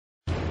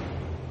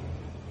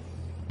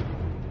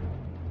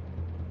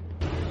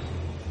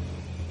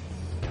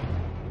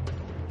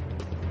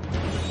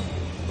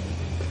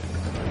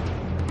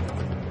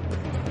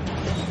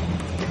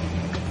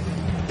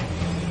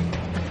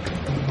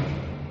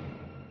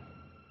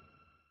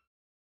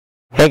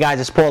Hey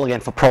guys, it's Paul again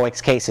for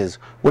ProX Cases.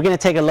 We're going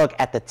to take a look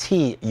at the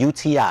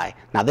T-UTI.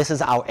 Now this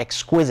is our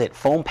exquisite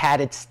foam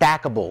padded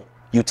stackable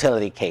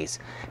utility case.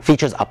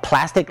 Features a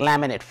plastic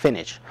laminate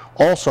finish.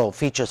 Also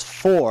features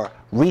 4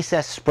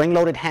 recessed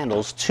spring-loaded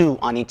handles, 2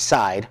 on each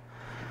side,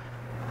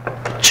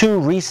 2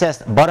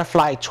 recessed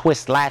butterfly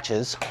twist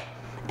latches,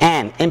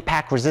 and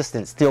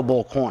impact-resistant steel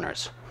ball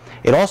corners.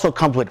 It also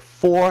comes with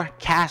 4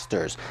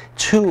 casters.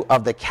 2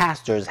 of the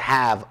casters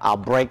have our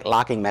brake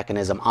locking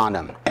mechanism on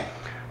them.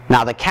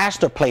 Now the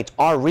caster plates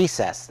are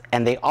recessed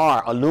and they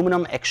are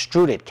aluminum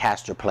extruded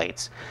caster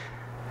plates.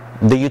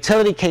 The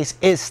utility case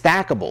is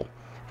stackable.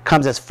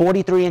 Comes as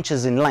 43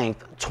 inches in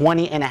length,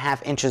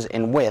 20.5 inches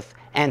in width,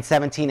 and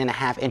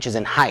 17.5 inches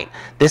in height.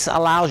 This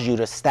allows you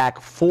to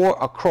stack 4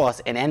 across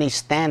in any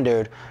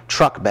standard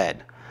truck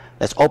bed.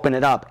 Let's open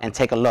it up and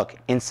take a look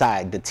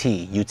inside the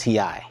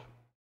T-UTI.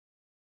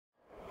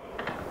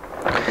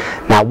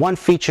 Now one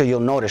feature you'll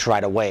notice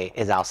right away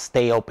is our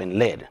stay open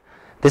lid.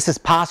 This is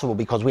possible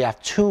because we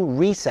have 2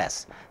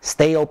 recessed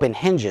stay open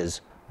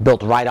hinges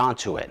built right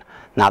onto it.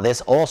 Now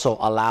this also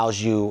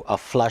allows you a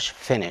flush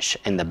finish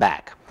in the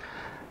back.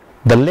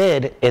 The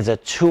lid is a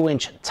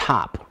 2-inch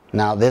top.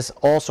 Now this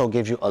also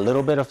gives you a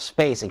little bit of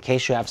space in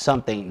case you have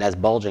something that's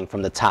bulging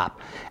from the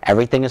top.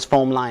 Everything is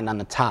foam lined on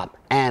the top,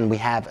 and we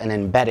have an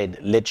embedded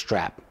lid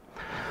strap.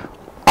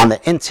 On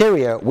the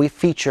interior we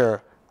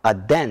feature a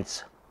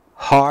dense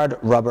hard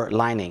rubber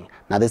lining.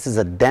 Now this is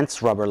a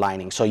dense rubber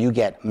lining, so you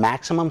get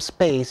maximum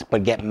space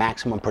but get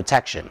maximum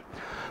protection.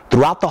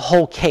 Throughout the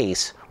whole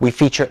case we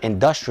feature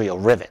industrial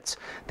rivets.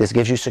 This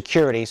gives you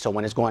security so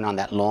when it's going on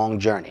that long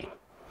journey.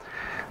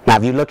 Now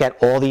if you look at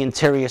all the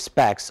interior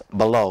specs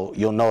below,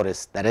 you'll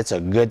notice that it's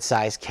a good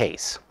sized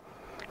case.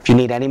 If you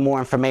need any more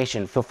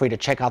information, feel free to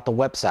check out the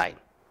website.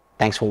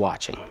 Thanks for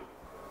watching.